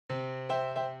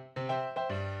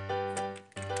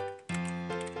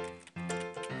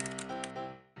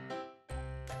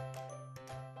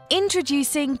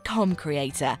Introducing Comm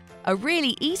Creator, a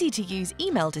really easy-to-use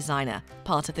email designer,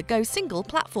 part of the Go Single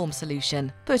platform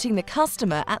solution, putting the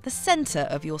customer at the centre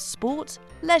of your sport,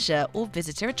 leisure or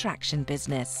visitor attraction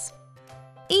business.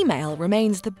 Email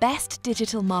remains the best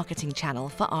digital marketing channel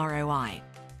for ROI.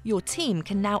 Your team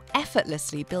can now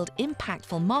effortlessly build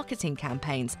impactful marketing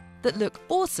campaigns that look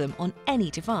awesome on any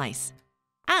device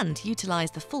and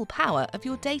utilise the full power of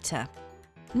your data.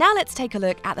 Now let's take a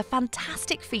look at the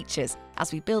fantastic features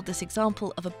as we build this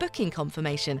example of a booking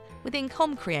confirmation within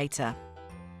Comm Creator.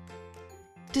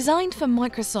 Designed for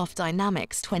Microsoft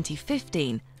Dynamics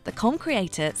 2015, the Comm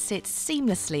Creator sits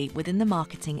seamlessly within the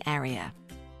marketing area.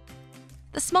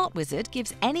 The Smart Wizard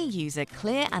gives any user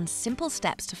clear and simple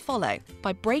steps to follow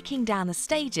by breaking down the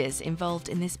stages involved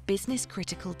in this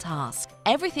business-critical task.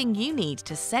 Everything you need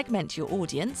to segment your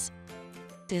audience,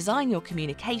 design your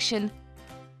communication,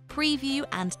 preview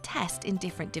and test in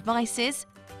different devices,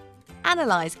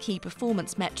 analyze key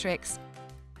performance metrics,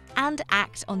 and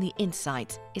act on the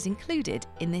insight is included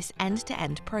in this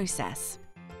end-to-end process.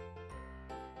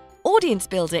 Audience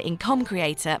Builder in Comm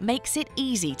Creator makes it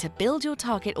easy to build your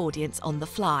target audience on the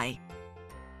fly.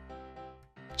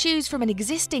 Choose from an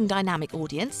existing dynamic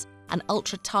audience, an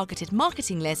ultra-targeted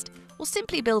marketing list, or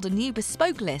simply build a new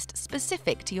bespoke list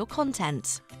specific to your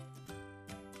content.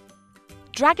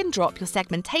 Drag and drop your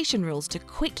segmentation rules to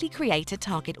quickly create a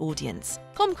target audience.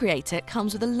 Comm Creator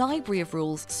comes with a library of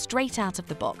rules straight out of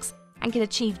the box and can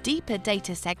achieve deeper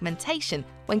data segmentation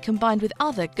when combined with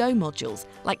other Go modules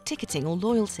like ticketing or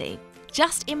loyalty.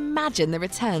 Just imagine the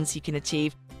returns you can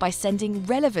achieve by sending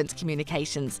relevant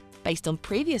communications based on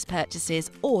previous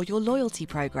purchases or your loyalty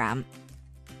program.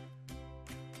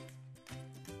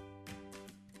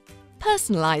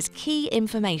 Personalize key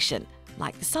information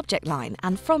like the subject line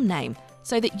and from name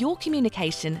so that your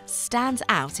communication stands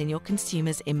out in your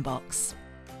consumer's inbox.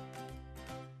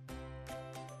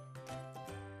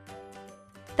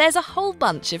 There's a whole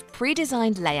bunch of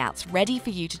pre-designed layouts ready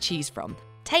for you to choose from,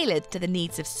 tailored to the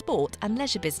needs of sport and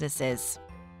leisure businesses.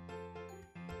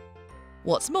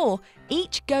 What's more,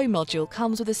 each Go module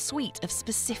comes with a suite of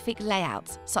specific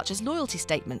layouts, such as loyalty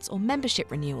statements or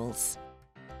membership renewals.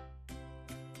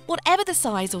 Whatever the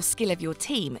size or skill of your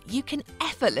team, you can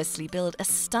effortlessly build a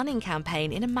stunning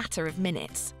campaign in a matter of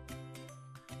minutes.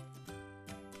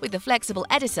 With the flexible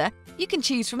editor, you can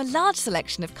choose from a large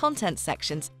selection of content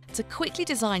sections to quickly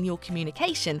design your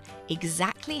communication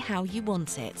exactly how you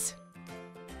want it.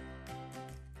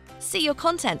 See your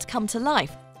content come to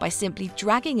life by simply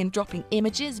dragging and dropping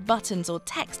images, buttons or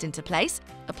text into place,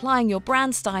 applying your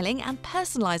brand styling and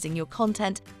personalizing your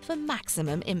content for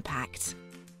maximum impact.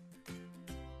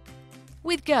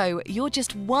 With Go, you're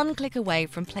just one click away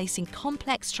from placing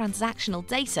complex transactional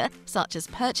data, such as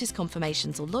purchase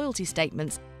confirmations or loyalty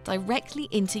statements, directly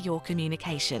into your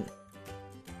communication.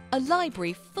 A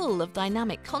library full of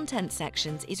dynamic content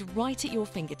sections is right at your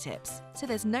fingertips, so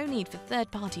there's no need for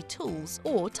third-party tools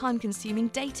or time-consuming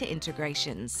data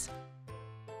integrations.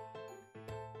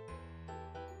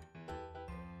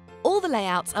 All the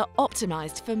layouts are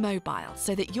optimized for mobile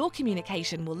so that your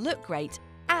communication will look great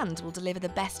and will deliver the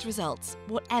best results,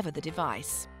 whatever the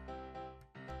device.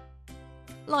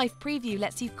 Live Preview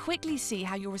lets you quickly see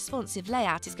how your responsive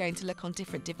layout is going to look on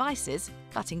different devices,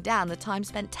 cutting down the time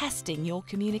spent testing your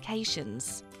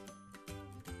communications.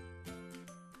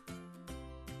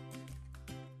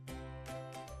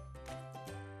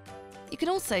 You can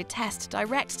also test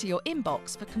direct to your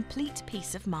inbox for complete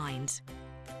peace of mind.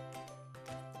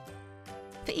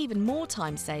 For even more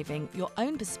time saving, your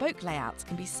own bespoke layouts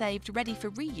can be saved ready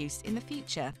for reuse in the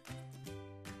future.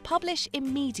 Publish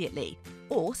immediately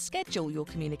or schedule your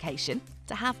communication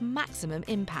to have maximum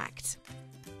impact.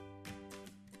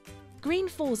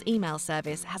 Green4's email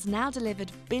service has now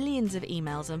delivered billions of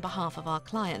emails on behalf of our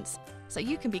clients, so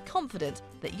you can be confident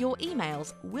that your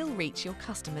emails will reach your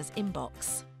customer's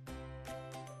inbox.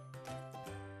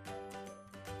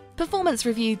 Performance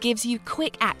Review gives you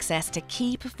quick access to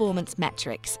key performance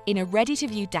metrics in a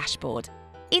ready-to-view dashboard.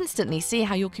 Instantly see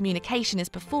how your communication is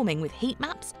performing with heat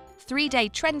maps, 3-day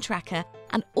trend tracker,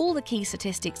 and all the key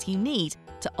statistics you need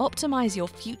to optimize your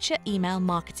future email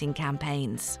marketing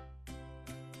campaigns.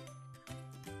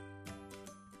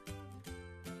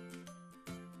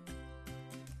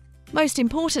 Most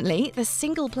importantly, the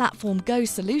single platform Go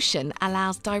solution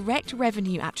allows direct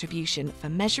revenue attribution for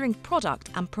measuring product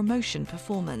and promotion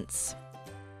performance.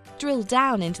 Drill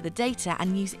down into the data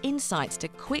and use insights to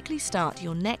quickly start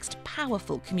your next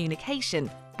powerful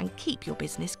communication and keep your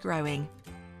business growing.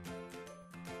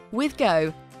 With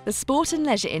Go, the sport and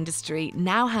leisure industry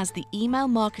now has the email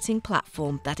marketing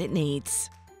platform that it needs.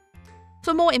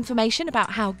 For more information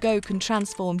about how Go can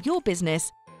transform your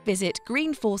business, visit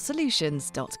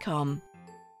greenforsolutions.com.